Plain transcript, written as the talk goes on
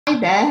Hi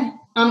there,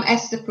 I'm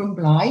Esther from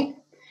Blythe,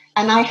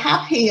 and I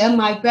have here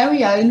my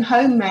very own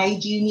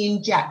homemade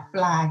Union Jack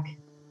flag.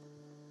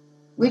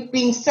 We've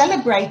been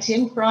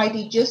celebrating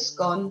Friday just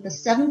gone, the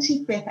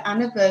 75th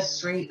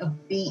anniversary of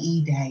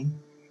VE Day,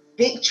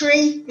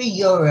 Victory for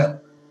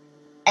Europe,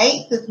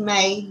 8th of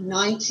May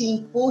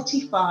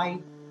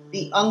 1945,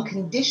 the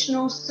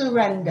unconditional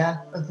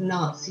surrender of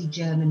Nazi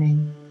Germany.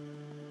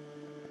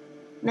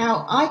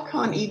 Now, I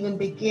can't even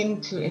begin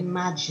to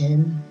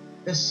imagine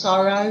the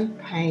sorrow,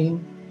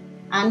 pain,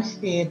 and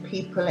fear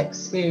people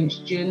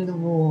experienced during the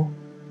war,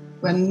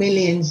 when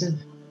millions of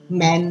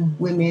men,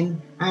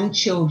 women, and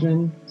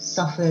children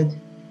suffered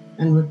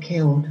and were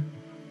killed.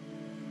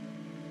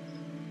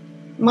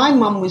 My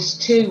mum was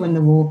 2 when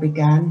the war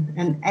began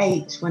and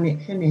 8 when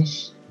it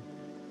finished,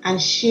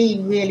 and she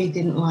really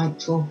didn't like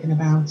talking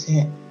about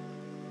it.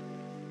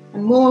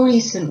 And more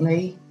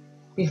recently,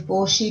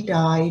 before she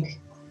died,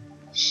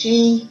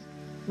 she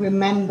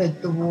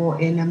remembered the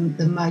war in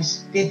the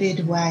most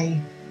vivid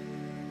way.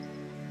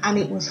 And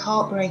it was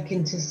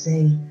heartbreaking to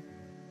see.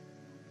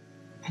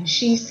 And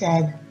she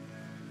said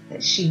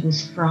that she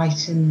was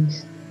frightened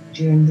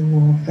during the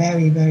war,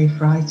 very, very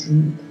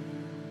frightened.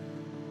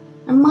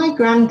 And my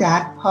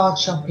granddad, Pa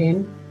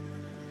Chopin,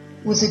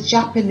 was a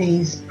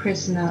Japanese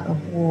prisoner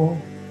of war.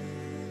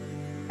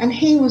 And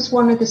he was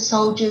one of the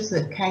soldiers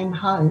that came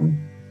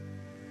home,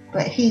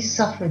 but he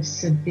suffered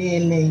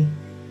severely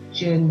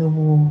during the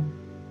war,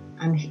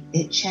 and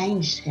it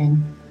changed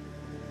him.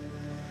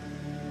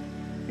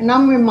 And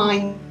I'm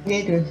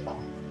reminded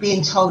of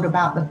being told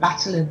about the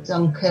Battle of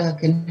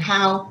Dunkirk and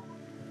how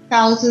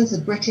thousands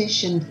of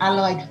British and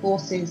Allied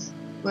forces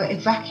were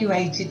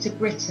evacuated to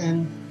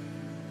Britain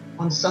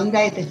on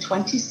Sunday the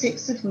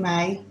 26th of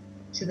May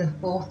to the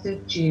 4th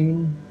of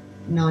June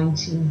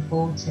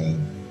 1940.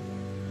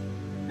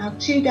 Now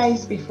 2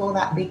 days before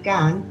that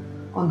began,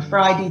 on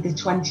Friday the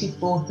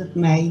 24th of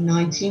May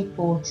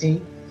 1940,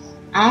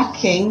 our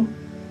King,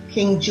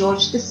 King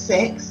George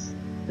VI,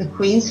 the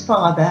Queen's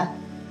father,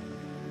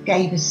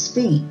 gave a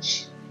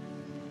speech,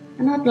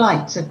 and I'd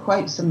like to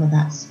quote some of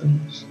that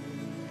speech.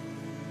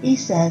 He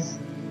says,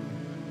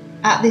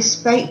 "At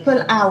this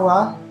fateful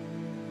hour,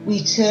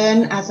 we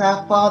turn as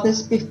our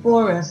fathers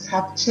before us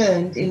have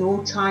turned in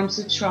all times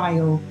of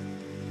trial,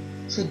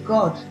 to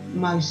God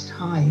Most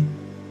High.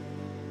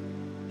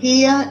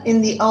 Here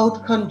in the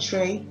old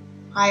country,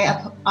 I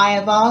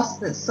have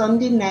asked that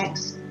Sunday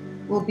next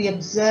will be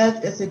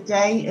observed as a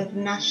day of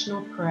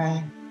national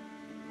prayer.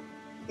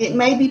 It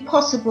may be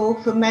possible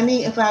for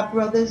many of our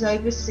brothers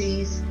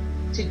overseas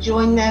to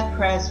join their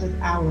prayers with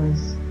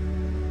ours.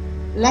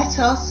 Let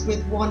us,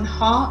 with one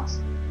heart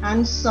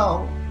and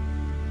soul,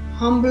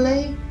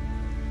 humbly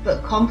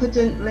but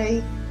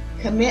confidently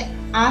commit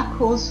our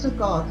cause to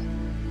God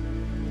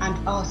and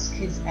ask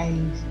His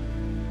aid."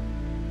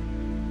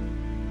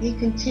 He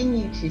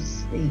continued his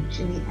speech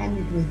and he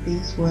ended with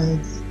these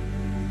words,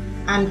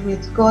 "And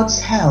with God's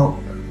help,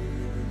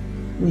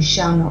 we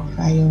shall not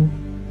fail."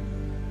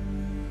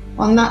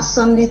 On that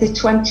Sunday, the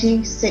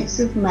 26th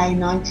of May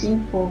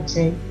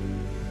 1940,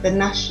 the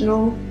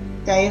National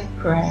Day of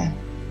Prayer,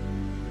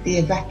 the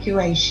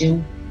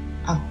evacuation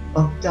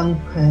of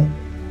Dunkirk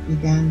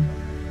began.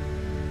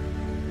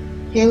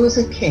 Here was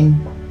a king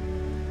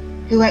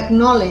who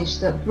acknowledged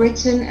that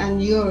Britain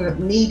and Europe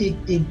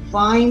needed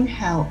divine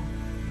help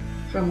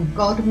from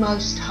God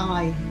Most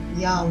High,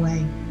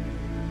 Yahweh.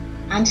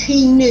 And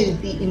he knew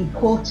the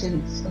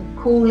importance of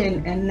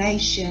calling a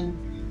nation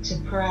to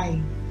pray.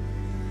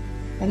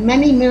 And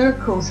many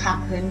miracles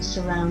happened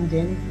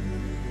surrounding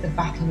the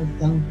Battle of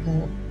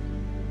Dunkirk.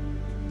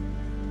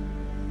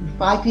 And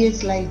 5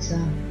 years later,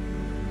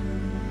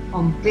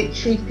 on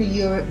Victory for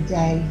Europe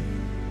Day,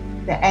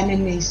 the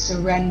enemy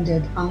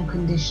surrendered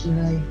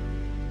unconditionally.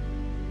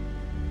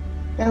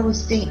 There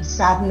was deep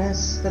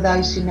sadness for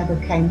those who never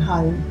came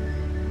home.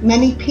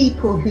 Many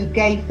people who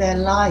gave their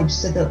lives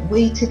so that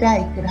we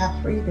today could have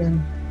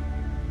freedom.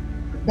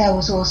 But there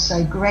was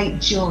also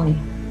great joy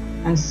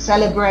and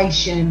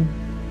celebration,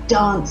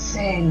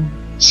 dancing,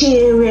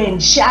 cheering,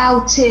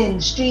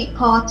 shouting, street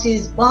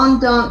parties, barn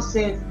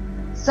dances,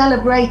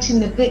 celebrating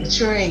the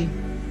victory.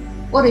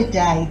 What a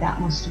day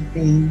that must have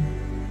been.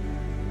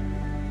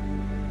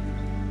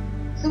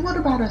 So what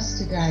about us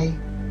today,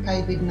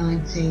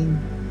 COVID-19?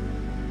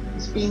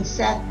 It's been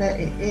said that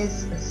it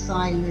is a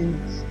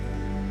silent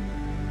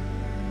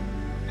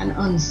and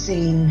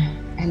unseen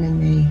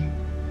enemy.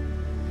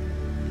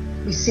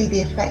 We see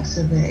the effects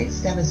of it,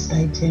 it's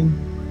devastating.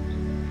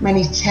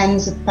 Many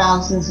tens of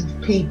thousands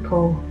of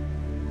people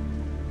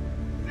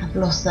have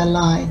lost their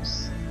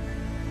lives,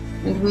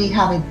 and we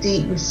have a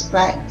deep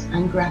respect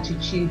and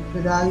gratitude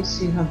for those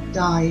who have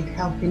died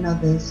helping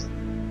others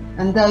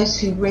and those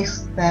who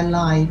risk their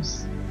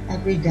lives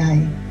every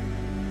day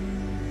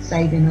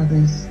saving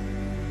others.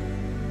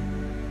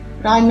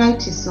 But I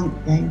noticed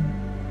something,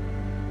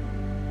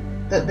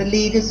 that the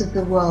leaders of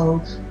the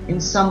world in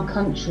some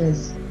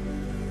countries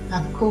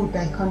have called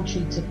their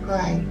country to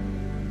pray.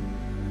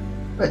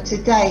 But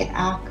today,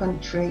 our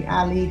country,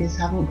 our leaders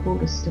haven't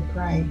called us to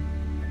pray.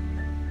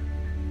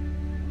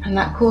 And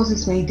that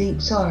causes me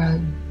deep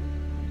sorrow.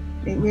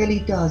 It really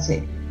does.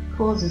 It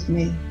causes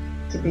me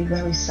to be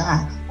very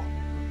sad.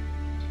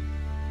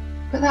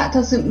 But that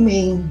doesn't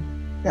mean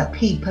that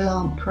people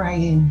aren't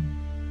praying.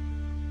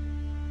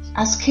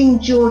 As King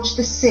George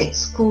VI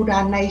called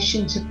our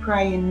nation to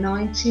pray in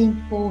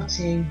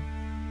 1940,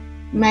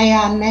 may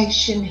our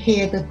nation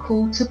hear the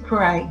call to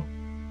pray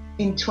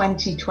in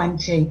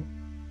 2020.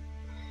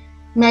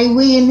 May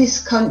we in this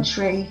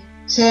country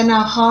turn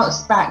our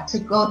hearts back to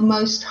God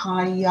Most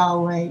High,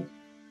 Yahweh.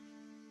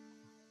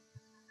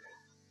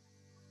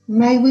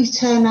 May we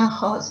turn our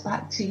hearts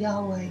back to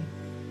Yahweh.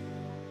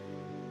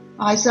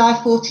 Isaiah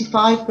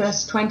 45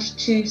 verse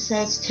 22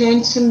 says,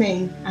 "Turn to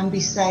me and be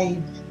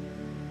saved,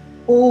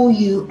 all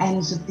you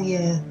ends of the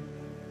earth,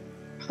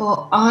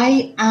 for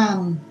I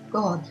am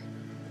God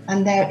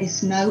and there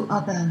is no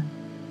other."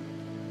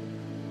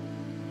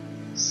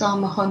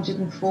 Psalm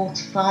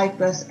 145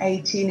 verse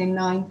 18 and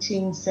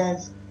 19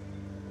 says,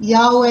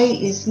 "Yahweh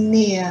is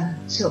near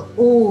to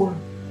all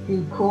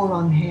who call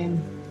on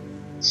him,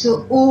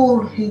 to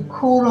all who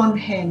call on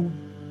him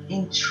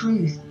in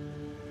truth."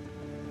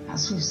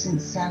 That's with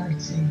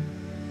sincerity.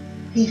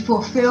 He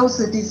fulfills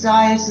the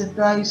desires of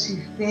those who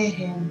fear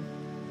him,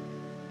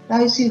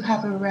 those who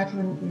have a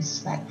reverent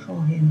respect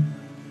for him.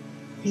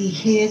 He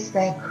hears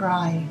their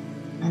cry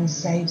and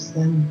saves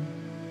them.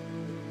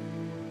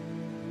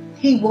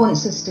 He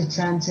wants us to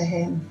turn to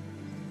him.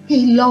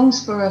 He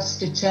longs for us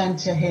to turn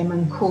to him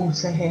and call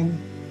to him.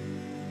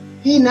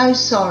 He knows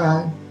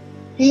sorrow.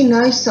 He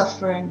knows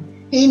suffering.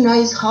 He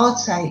knows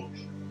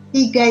heartache.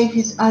 He gave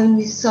his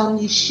only son,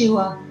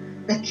 Yeshua,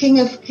 the King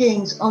of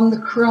Kings, on the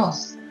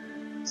cross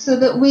so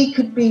that we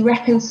could be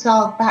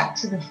reconciled back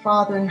to the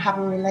Father and have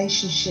a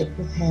relationship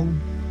with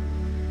him.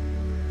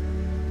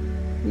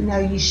 You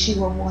know,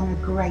 Yeshua won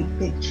a great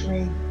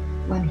victory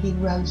when he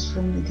rose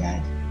from the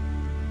dead.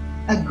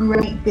 A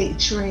great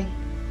victory,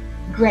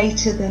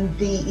 greater than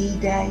VE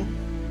Day.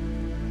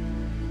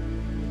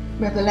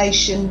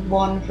 Revelation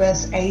 1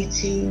 verse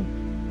 18,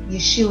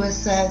 Yeshua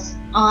says,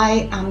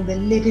 "I am the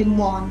living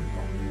one.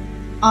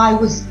 I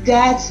was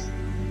dead,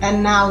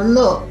 and now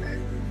look,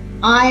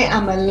 I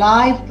am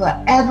alive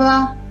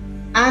forever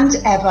and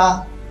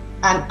ever,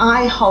 and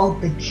I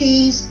hold the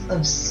keys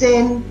of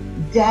sin,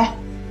 death,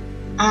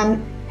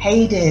 and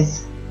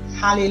Hades."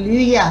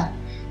 Hallelujah.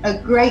 A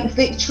great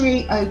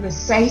victory over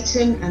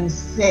Satan and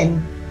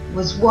sin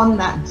was won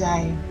that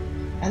day,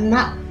 and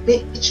that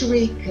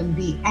victory can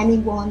be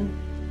anyone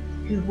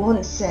who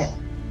wants it.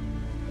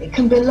 It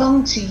can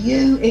belong to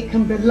you, it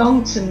can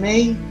belong to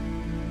me,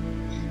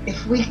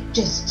 if we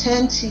just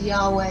turn to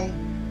Yahweh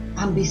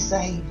and be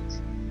saved.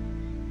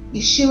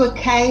 Yeshua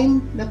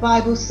came, the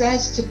Bible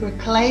says, to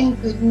proclaim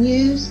good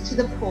news to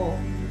the poor,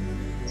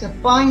 to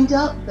bind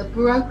up the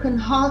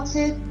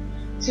brokenhearted,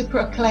 to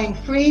proclaim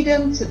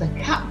freedom to the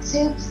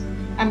captives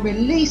and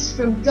release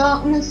from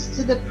darkness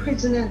to the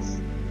prisoners.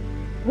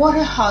 What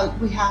a hope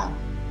we have.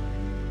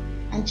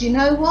 And you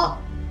know what?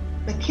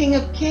 The King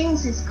of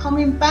Kings is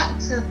coming back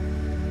to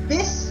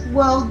this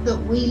world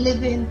that we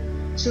live in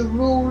to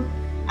rule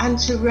and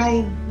to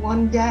reign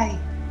one day.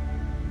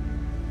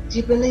 Do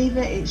you believe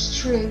it? It's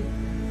true.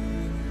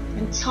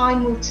 And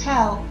time will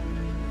tell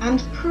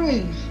and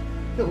prove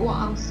that what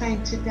I'm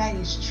saying today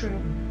is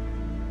true.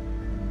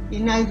 You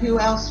know who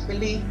else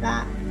believed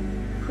that?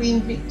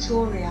 Queen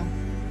Victoria.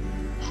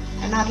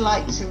 And I'd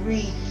like to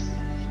read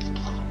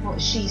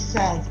what she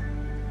said.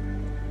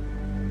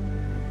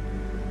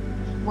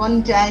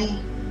 One day,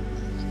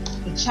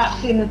 the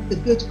chaplain of the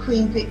good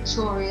Queen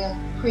Victoria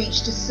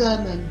preached a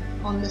sermon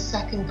on the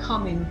second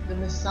coming of the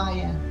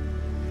Messiah.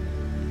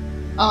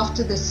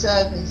 After the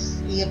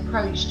service, he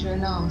approached her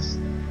and asked,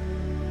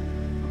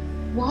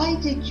 "Why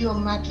did your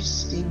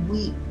Majesty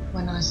weep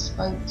when I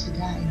spoke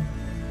today?"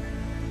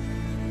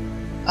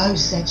 "Oh,"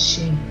 said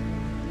she,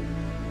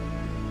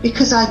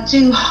 "because I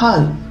do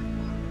hope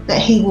that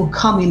he will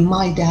come in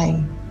my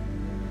day."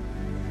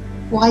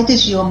 "Why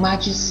does your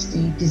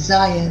Majesty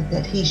desire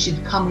that he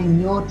should come in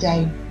your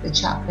day?" the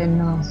chaplain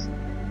asked.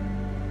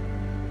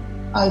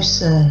 "Oh,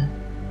 sir,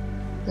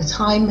 that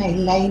I may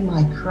lay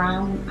my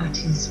crown at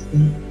his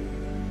feet."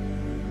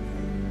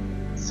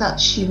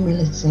 Such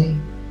humility.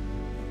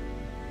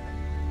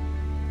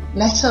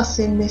 Let us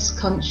in this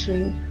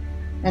country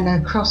and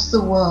across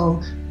the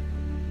world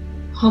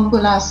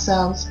humble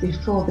ourselves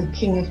before the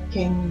King of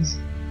Kings,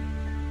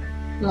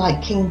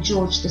 like King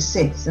George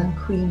VI and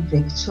Queen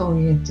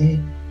Victoria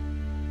did.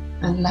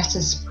 And let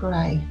us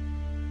pray.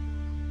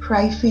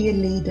 Pray for your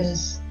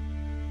leaders.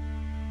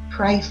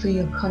 Pray for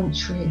your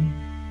country.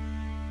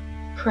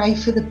 Pray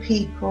for the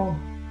people,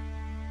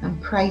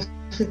 and pray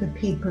for the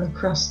people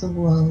across the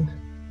world.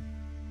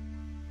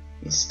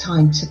 It's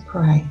time to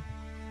pray.